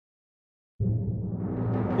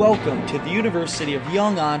Welcome to the University of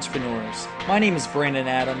Young Entrepreneurs. My name is Brandon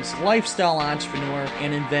Adams, lifestyle entrepreneur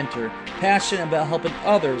and inventor, passionate about helping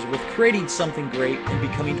others with creating something great and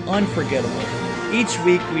becoming unforgettable. Each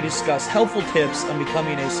week we discuss helpful tips on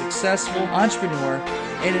becoming a successful entrepreneur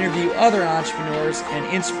and interview other entrepreneurs and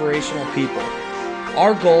inspirational people.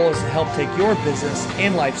 Our goal is to help take your business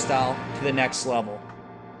and lifestyle to the next level.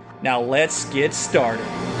 Now let's get started.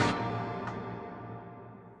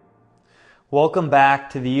 Welcome back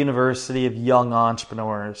to the University of Young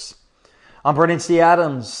Entrepreneurs. I'm Brandon C.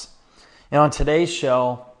 Adams, and on today's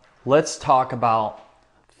show, let's talk about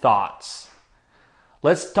thoughts.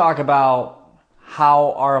 Let's talk about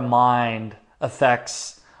how our mind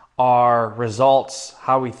affects our results,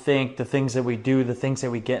 how we think, the things that we do, the things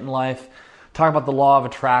that we get in life. Talk about the law of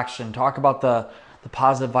attraction. Talk about the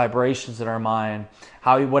positive vibrations in our mind,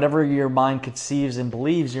 how whatever your mind conceives and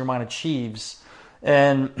believes, your mind achieves.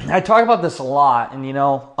 And I talk about this a lot, and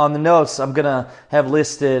on the notes I'm going to have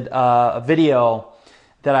listed a video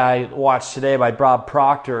that I watched today by Bob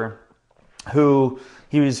Proctor, who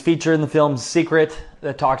he was featured in the film Secret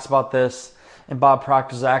that talks about this, and Bob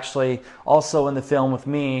Proctor is actually also in the film with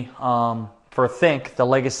me for Think, The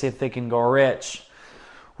Legacy of Think and Grow Rich,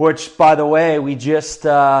 which, by the way, we just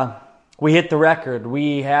we hit the record.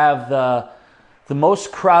 We have the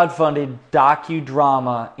most crowdfunded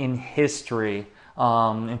docudrama in history.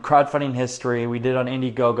 In crowdfunding history, we did on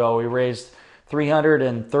Indiegogo. We raised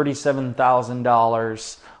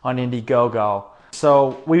 $337,000 on Indiegogo.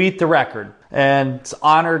 So we beat the record. And it's an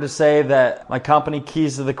honor to say that my company,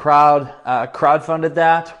 Keys to the Crowd, crowdfunded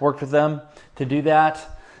that, worked with them to do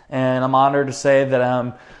that. And I'm honored to say that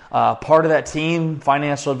I'm part of that team,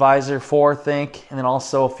 financial advisor for Think, and then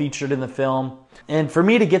also featured in the film. And for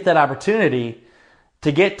me to get that opportunity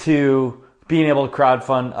to get to being able to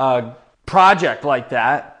crowdfund project like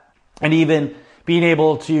that, and even being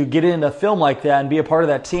able to get into a film like that and be a part of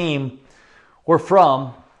that team, were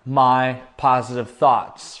from my positive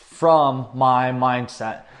thoughts, from my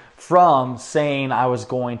mindset, from saying I was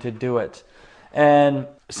going to do it. And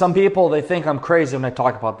some people, they think I'm crazy when I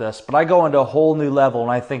talk about this, but I go into a whole new level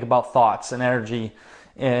when I think about thoughts and energy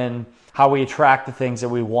and how we attract the things that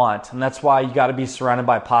we want. And that's why you got to be surrounded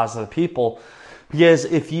by positive people, because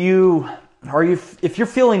if you're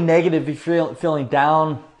feeling negative, if you're feeling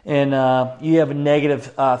down, and you have negative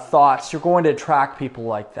thoughts, you're going to attract people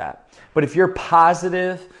like that. But if you're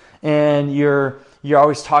positive and you're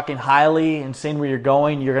always talking highly and saying where you're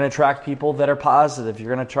going, you're going to attract people that are positive. You're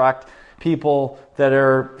going to attract people that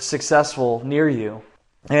are successful near you.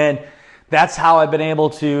 And that's how I've been able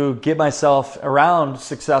to get myself around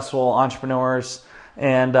successful entrepreneurs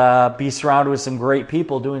and be surrounded with some great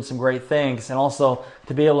people doing some great things, and also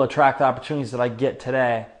to be able to attract the opportunities that I get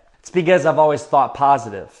today. It's because I've always thought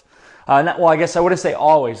positive. I guess I wouldn't say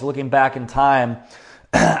always. Looking back in time,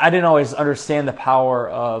 I didn't always understand the power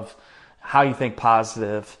of how you think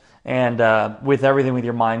positive and with everything with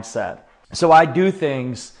your mindset. So I do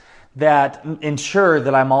things that ensure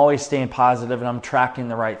that I'm always staying positive and I'm attracting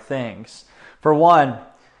the right things. For one,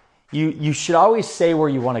 you should always say where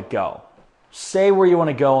you want to go. Say where you want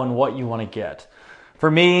to go and what you want to get.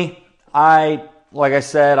 For me, like I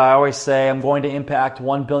said, I always say I'm going to impact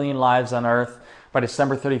 1 billion lives on Earth by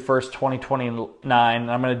December 31st, 2029.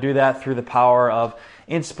 And I'm going to do that through the power of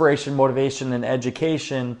inspiration, motivation, and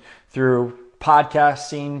education through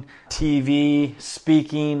podcasting, TV,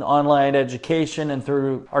 speaking, online education, and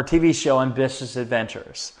through our TV show, Ambitious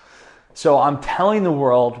Adventures. So I'm telling the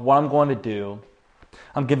world what I'm going to do.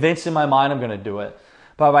 I'm convincing my mind I'm going to do it.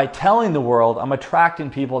 But by telling the world, I'm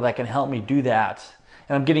attracting people that can help me do that.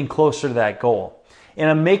 And I'm getting closer to that goal.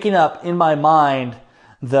 And I'm making up in my mind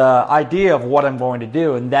the idea of what I'm going to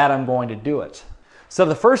do and that I'm going to do it. So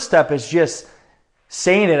the first step is just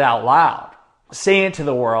saying it out loud. Saying it to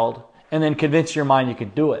the world and then convince your mind you can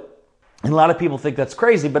do it. And a lot of people think that's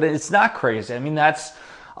crazy, but it's not crazy. I mean,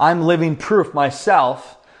 I'm living proof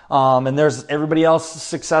myself. And there's everybody else,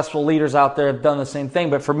 successful leaders out there have done the same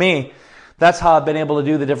thing. But for me, that's how I've been able to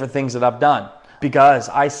do the different things that I've done, because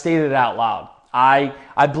I stated it out loud. I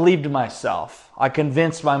believed in myself. I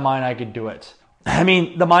convinced my mind I could do it. I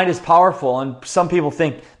mean, the mind is powerful, and some people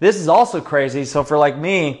think this is also crazy. So for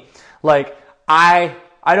me, I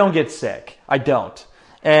don't get sick. I don't.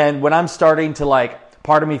 And when I'm starting to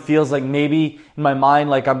part of me feels like maybe in my mind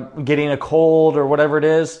like I'm getting a cold or whatever it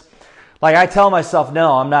is, I tell myself,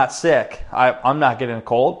 no, I'm not sick. I'm not getting a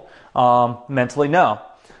cold. Mentally, no.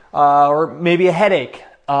 Or maybe a headache.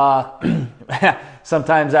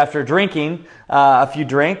 Sometimes after drinking a few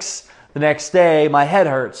drinks, the next day my head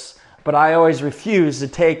hurts. But I always refuse to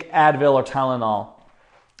take Advil or Tylenol.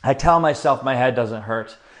 I tell myself my head doesn't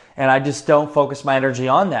hurt. And I just don't focus my energy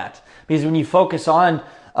on that. Because when you focus on,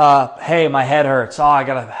 hey, my head hurts. Oh, I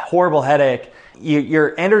got a horrible headache.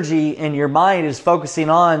 Your energy and your mind is focusing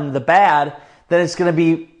on the bad, then it's going to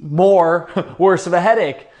be more worse of a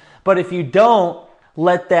headache. But if you don't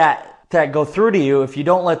let that go through to you, if you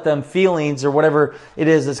don't let them feelings or whatever it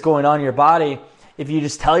is that's going on in your body, if you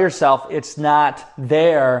just tell yourself it's not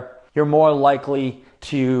there, you're more likely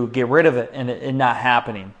to get rid of it and it not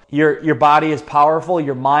happening. Your body is powerful.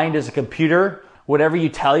 Your mind is a computer. Whatever you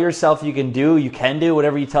tell yourself you can do, you can do.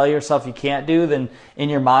 Whatever you tell yourself you can't do, then in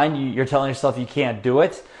your mind, you're telling yourself you can't do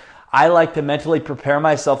it. I like to mentally prepare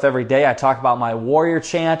myself every day. I talk about my warrior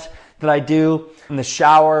chant that I do in the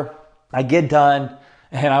shower. I get done,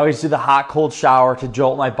 and I always do the hot, cold shower to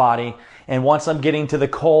jolt my body. And once I'm getting to the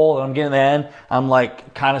cold, I'm getting to the end, I'm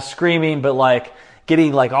like kind of screaming, but like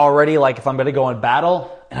getting like already like if I'm going to go in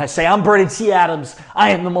battle. And I say, I'm Brandon T. Adams.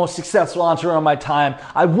 I am the most successful entrepreneur of my time.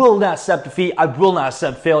 I will not accept defeat. I will not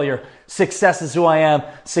accept failure. Success is who I am.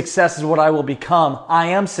 Success is what I will become. I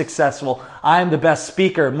am successful. I am the best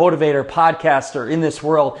speaker, motivator, podcaster in this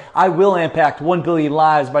world. I will impact 1 billion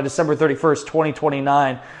lives by December 31st,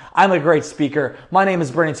 2029. I'm a great speaker. My name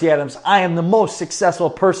is Brandon T. Adams. I am the most successful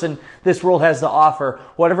person this world has to offer.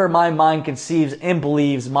 Whatever my mind conceives and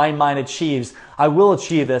believes, my mind achieves. I will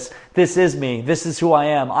achieve this. This is me. This is who I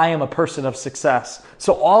am. I am a person of success.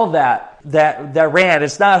 So all of that rant,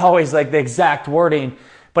 it's not always like the exact wording,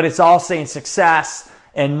 but it's all saying success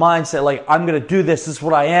and mindset. Like, I'm going to do this. This is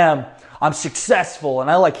what I am. I'm successful.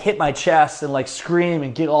 And I like hit my chest and like scream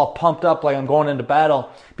and get all pumped up like I'm going into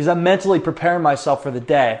battle because I'm mentally preparing myself for the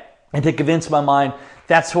day and to convince my mind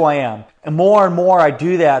that's who I am. And more I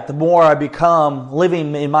do that, the more I become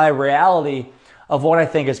living in my reality of what I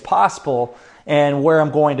think is possible and where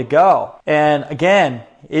I'm going to go. And again,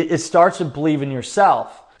 it starts with believing in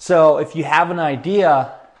yourself. So if you have an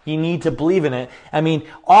idea, you need to believe in it. I mean,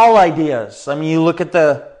 all ideas. I mean, you look at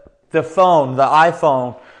the phone, the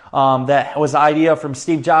iPhone, that was an idea from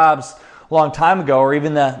Steve Jobs a long time ago, or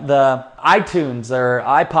even the iTunes or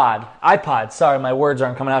iPod. Sorry, my words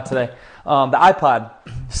aren't coming out today. The iPod.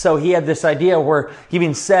 So he had this idea where he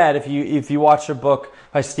even said, if you watch a book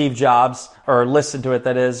by Steve Jobs, or listen to it,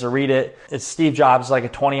 that is, or read it, it's Steve Jobs, like a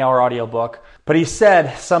 20-hour audio book. But he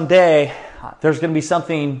said, someday there's going to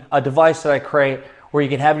be a device that I create where you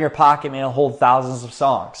can have in your pocket and it'll hold thousands of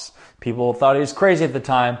songs. People thought he was crazy at the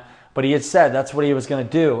time, but he had said that's what he was going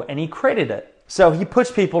to do, and he created it. So he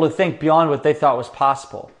puts people to think beyond what they thought was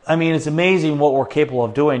possible. I mean, it's amazing what we're capable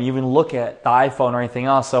of doing. You even look at the iPhone or anything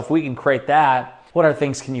else. So if we can create that, what other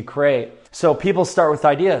things can you create? So people start with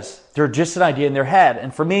ideas. They're just an idea in their head.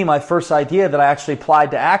 And for me, my first idea that I actually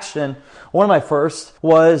applied to action, one of my first,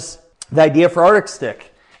 was the idea for Arctic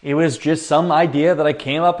Stick. It was just some idea that I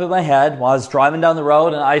came up in my head while I was driving down the road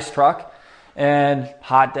in an ice truck, and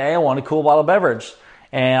hot day, I wanted a cool bottle of beverage.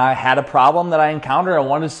 And I had a problem that I encountered, I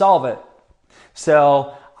wanted to solve it.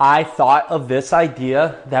 So I thought of this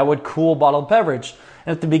idea that would cool bottled beverage.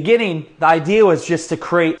 And at the beginning, the idea was just to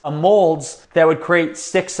create molds that would create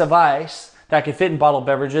sticks of ice that could fit in bottled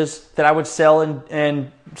beverages that I would sell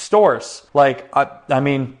in stores. Like, I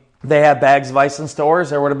mean, they have bags of ice in stores.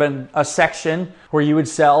 There would have been a section where you would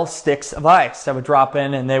sell sticks of ice that would drop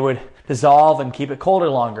in and they would dissolve and keep it colder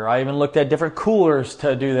longer. I even looked at different coolers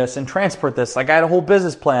to do this and transport this. Like, I had a whole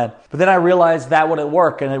business plan. But then I realized that wouldn't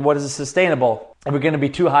work and it wasn't sustainable. It was going to be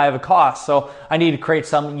too high of a cost. So I needed to create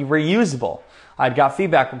something reusable. I'd got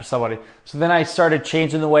feedback from somebody. So then I started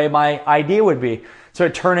changing the way my idea would be. So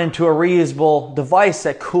it turned into a reusable device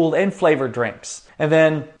that cooled and flavored drinks. And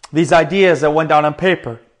then these ideas that went down on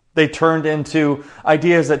paper, they turned into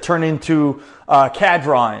ideas that turned into CAD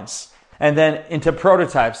drawings. And then into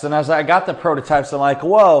prototypes. And as I got the prototypes, I'm like,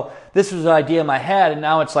 whoa, this was an idea in my head, and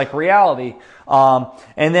now it's like reality.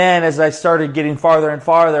 And then as I started getting farther and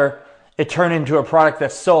farther, it turned into a product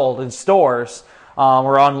that's sold in stores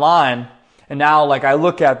or online. And now, like, I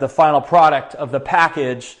look at the final product of the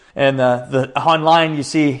package and the online you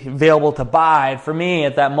see available to buy. And for me,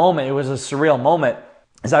 at that moment, it was a surreal moment.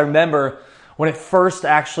 As I remember, when it first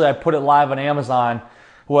actually I put it live on Amazon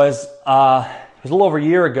was a little over a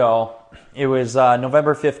year ago. It was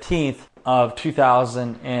November 15th of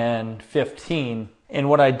 2015. And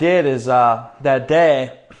what I did is that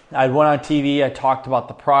day, I went on TV, I talked about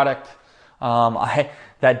the product.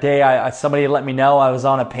 That day, somebody let me know I was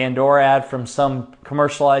on a Pandora ad from some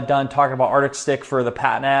commercial I'd done talking about Arctic Stick for the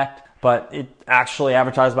Patent Act, but it actually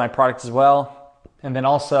advertised my product as well. And then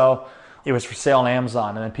also, it was for sale on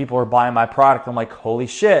Amazon, and then people were buying my product. I'm like, holy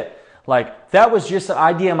shit. Like, that was just an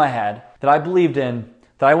idea in my head that I believed in,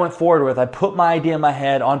 that I went forward with. I put my idea in my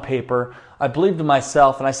head on paper. I believed in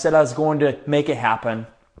myself, and I said I was going to make it happen.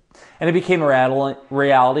 And it became a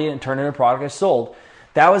reality and turned into a product I sold.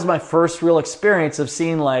 That was my first real experience of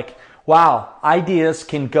seeing like, wow, ideas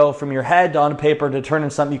can go from your head onto paper to turn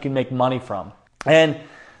into something you can make money from. And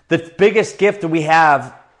the biggest gift that we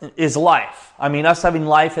have is life. I mean, us having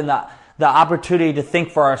life and the opportunity to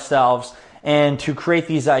think for ourselves and to create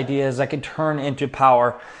these ideas that can turn into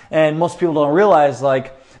power. And most people don't realize,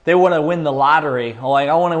 like, they want to win the lottery. Like,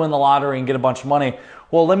 I want to win the lottery and get a bunch of money.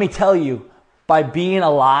 Well, let me tell you, by being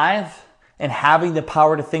alive and having the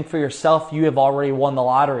power to think for yourself, you have already won the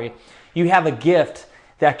lottery. You have a gift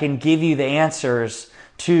that can give you the answers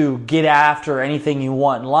to get after anything you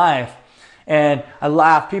want in life. And I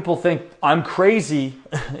laugh. People think I'm crazy,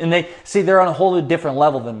 and they're on a whole different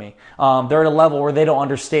level than me. They're at a level where they don't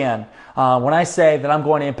understand. When I say that I'm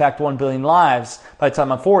going to impact 1 billion lives by the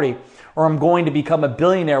time I'm 40, or I'm going to become a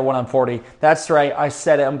billionaire when I'm 40, that's right, I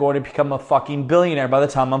said it, I'm going to become a fucking billionaire by the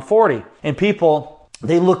time I'm 40. And people,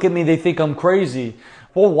 they look at me, they think I'm crazy.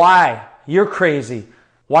 Well, why? You're crazy.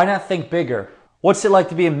 Why not think bigger? What's it like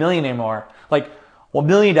to be a millionaire more? Like, well, $1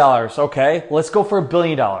 million, okay, let's go for $1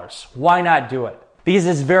 billion. Why not do it? Because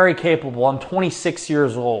it's very capable. I'm 26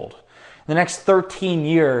 years old. In the next 13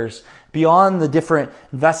 years, beyond the different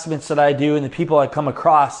investments that I do and the people I come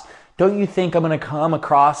across, don't you think I'm going to come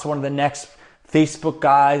across one of the next Facebook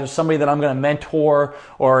guys or somebody that I'm going to mentor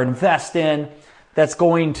or invest in that's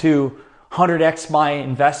going to 100x my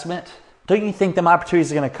investment? Don't you think them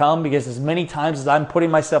opportunities are going to come? Because as many times as I'm putting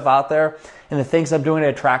myself out there and the things I'm doing to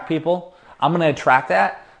attract people, I'm going to attract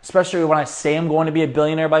that, especially when I say I'm going to be a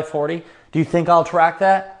billionaire by 40. Do you think I'll attract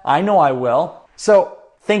that? I know I will. So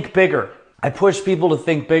think bigger. I push people to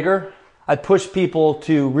think bigger. I push people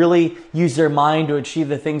to really use their mind to achieve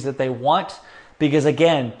the things that they want. Because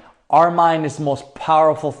again, our mind is the most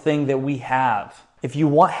powerful thing that we have. If you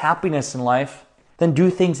want happiness in life, then do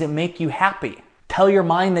things that make you happy. Tell your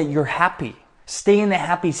mind that you're happy. Stay in the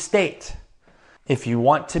happy state. If you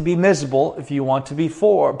want to be miserable, if you want to be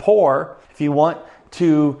poor, if you want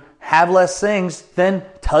to have less things, then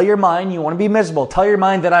tell your mind you want to be miserable. Tell your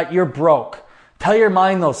mind that you're broke. Tell your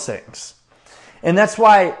mind those things. And that's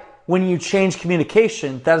why when you change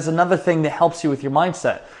communication, that is another thing that helps you with your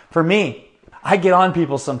mindset. For me, I get on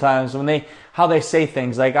people sometimes when how they say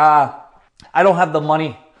things like, I don't have the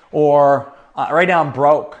money, or right now I'm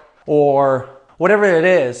broke, or whatever it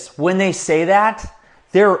is. When they say that,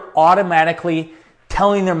 they're automatically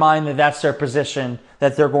telling their mind that that's their position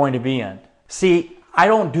that they're going to be in. See, I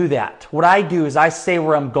don't do that. What I do is I say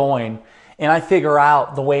where I'm going and I figure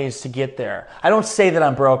out the ways to get there. I don't say that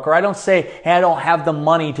I'm broke, or I don't say, hey, I don't have the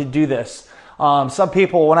money to do this. Some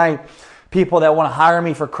people, people that want to hire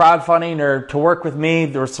me for crowdfunding or to work with me,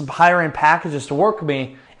 there's some hiring packages to work with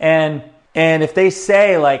me. And if they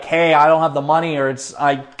say like, hey, I don't have the money, or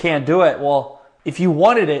I can't do it. Well, if you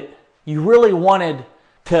wanted it, you really wanted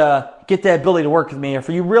to get the ability to work with me, or if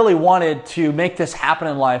you really wanted to make this happen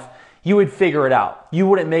in life, you would figure it out. You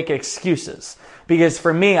wouldn't make excuses. Because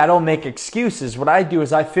for me, I don't make excuses. What I do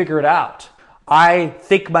is I figure it out. I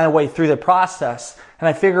think my way through the process and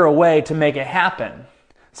I figure a way to make it happen.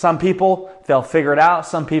 Some people, they'll figure it out.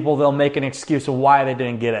 Some people, they'll make an excuse of why they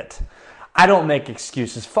didn't get it. I don't make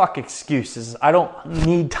excuses. Fuck excuses. I don't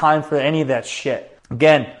need time for any of that shit.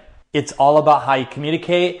 Again, it's all about how you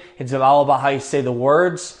communicate. It's all about how you say the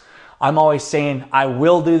words. I'm always saying, I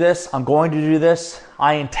will do this. I'm going to do this.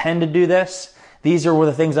 I intend to do this. These are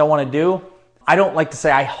the things I want to do. I don't like to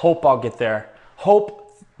say, I hope I'll get there.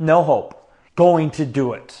 Hope, no hope. Going to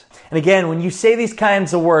do it. And again, when you say these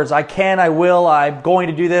kinds of words, I can, I will, I'm going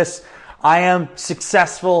to do this, I am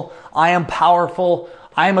successful, I am powerful,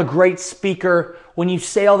 I am a great speaker. When you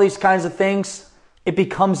say all these kinds of things, it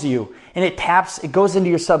becomes you. And it goes into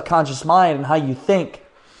your subconscious mind and how you think.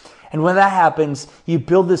 And when that happens, you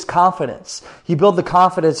build this confidence. You build the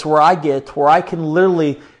confidence where I can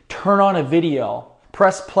literally turn on a video,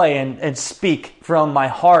 press play and speak from my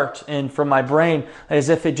heart and from my brain as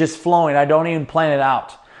if it's just flowing. I don't even plan it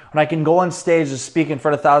out. When I can go on stage and speak in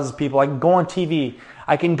front of thousands of people, I can go on TV,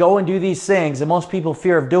 I can go and do these things that most people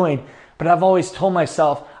fear of doing, but I've always told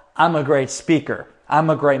myself, I'm a great speaker. I'm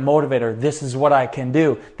a great motivator. This is what I can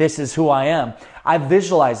do. This is who I am. I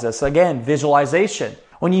visualize this. Again, visualization.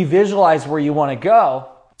 When you visualize where you want to go,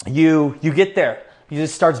 you get there. It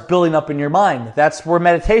just starts building up in your mind. That's where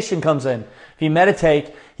meditation comes in. If you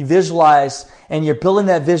meditate, you visualize, and you're building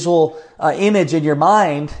that visual image in your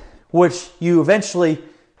mind, which you eventually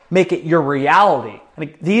make it your reality.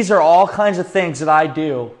 And these are all kinds of things that I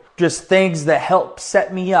do, just things that help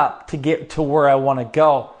set me up to get to where I want to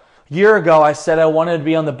go. A year ago, I said I wanted to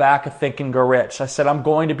be on the back of Think and Grow Rich. I said I'm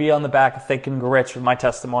going to be on the back of Think and Grow Rich with my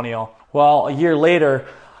testimonial. Well, a year later,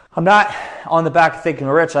 I'm not on the back of Think and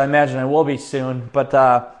Grow Rich. I imagine I will be soon, but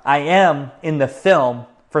I am in the film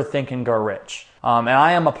for Think and Grow Rich. And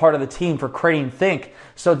I am a part of the team for creating Think.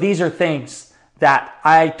 So these are things that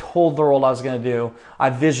I told the world I was going to do.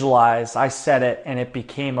 I visualized, I said it, and it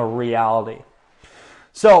became a reality.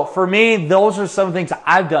 So for me, those are some things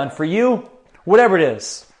I've done. For you, whatever it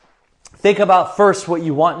is, think about first what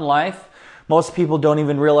you want in life. Most people don't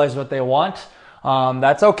even realize what they want.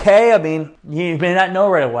 That's okay. I mean, you may not know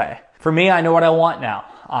right away. For me, I know what I want now.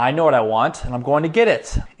 I know what I want, and I'm going to get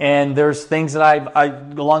it. And there's things that I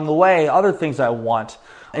along the way, other things I want.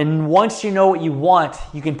 And once you know what you want,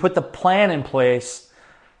 you can put the plan in place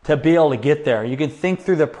to be able to get there. You can think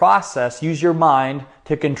through the process, use your mind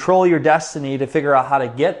to control your destiny to figure out how to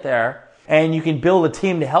get there. And you can build a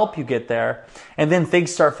team to help you get there. And then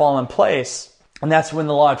things start falling in place. And that's when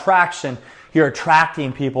the law of attraction, you're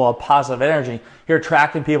attracting people of positive energy. You're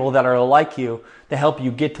attracting people that are like you to help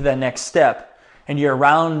you get to that next step. And you're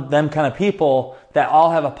around them kind of people that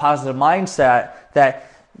all have a positive mindset that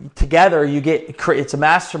together you get, it's a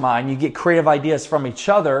mastermind. You get creative ideas from each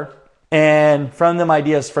other. And from them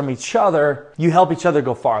ideas from each other, you help each other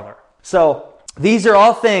go farther. So these are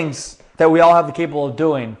all things that we all have the capable of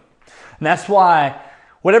doing. And that's why,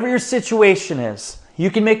 whatever your situation is,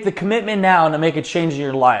 you can make the commitment now to make a change in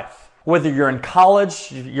your life. Whether you're in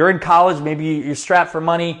college, maybe you're strapped for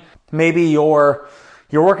money, maybe you're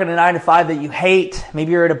working a 9-to-5 that you hate,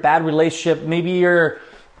 maybe you're in a bad relationship, maybe you're,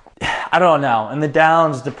 I don't know, in the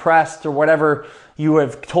downs, depressed, or whatever you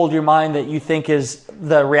have told your mind that you think is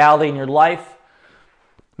the reality in your life.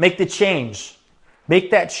 Make the change.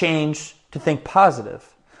 Make that change to think positive.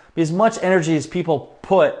 As much energy as people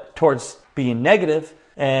put towards being negative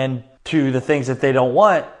and to the things that they don't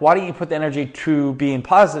want, why don't you put the energy to being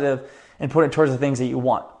positive and put it towards the things that you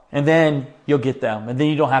want? And then you'll get them. And then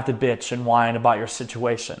you don't have to bitch and whine about your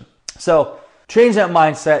situation. So change that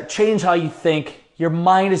mindset. Change how you think. Your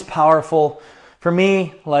mind is powerful. For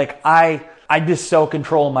me, I just so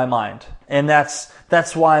control my mind. And that's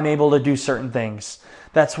why I'm able to do certain things.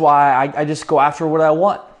 That's why I just go after what I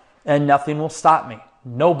want. And nothing will stop me.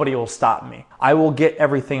 Nobody will stop me. I will get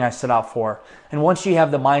everything I set out for. And once you have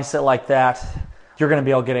the mindset like that, you're going to be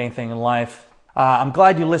able to get anything in life. I'm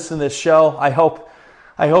glad you listened to this show. I hope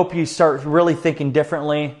you start really thinking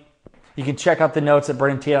differently. You can check out the notes at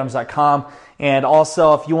BrennanTAdams.com. And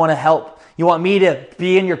also, if you want to help, you want me to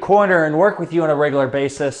be in your corner and work with you on a regular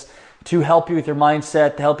basis to help you with your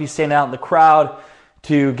mindset, to help you stand out in the crowd,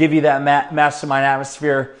 to give you that mastermind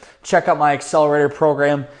atmosphere, check out my accelerator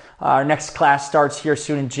program. Our next class starts here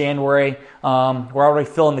soon in January. We're already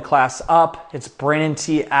filling the class up. It's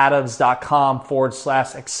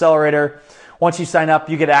BrennanTAdams.com/accelerator. Once you sign up,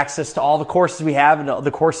 you get access to all the courses we have and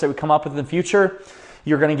the course that we come up with in the future.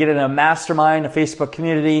 You're going to get in a mastermind, a Facebook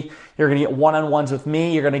community. You're going to get one-on-ones with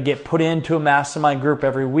me. You're going to get put into a mastermind group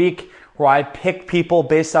every week where I pick people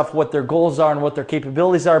based off what their goals are and what their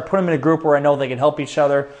capabilities are, put them in a group where I know they can help each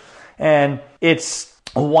other. And it's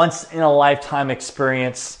a once-in-a-lifetime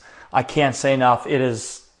experience. I can't say enough.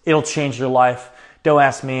 It'll change your life. Don't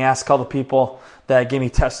ask me. Ask all the people that give me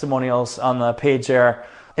testimonials on the page there.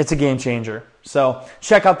 It's a game changer. So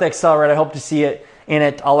check out the Accelerator. I hope to see it in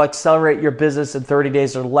it. I'll accelerate your business in 30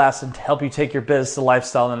 days or less and help you take your business to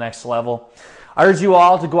lifestyle to the next level. I urge you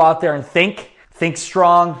all to go out there and think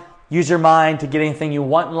strong, use your mind to get anything you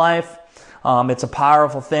want in life. It's a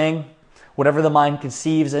powerful thing. Whatever the mind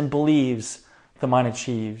conceives and believes, the mind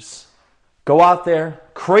achieves. Go out there,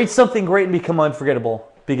 create something great and become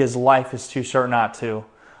unforgettable because life is too short not to.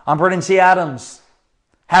 I'm Brennan T. Adams.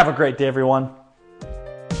 Have a great day, everyone.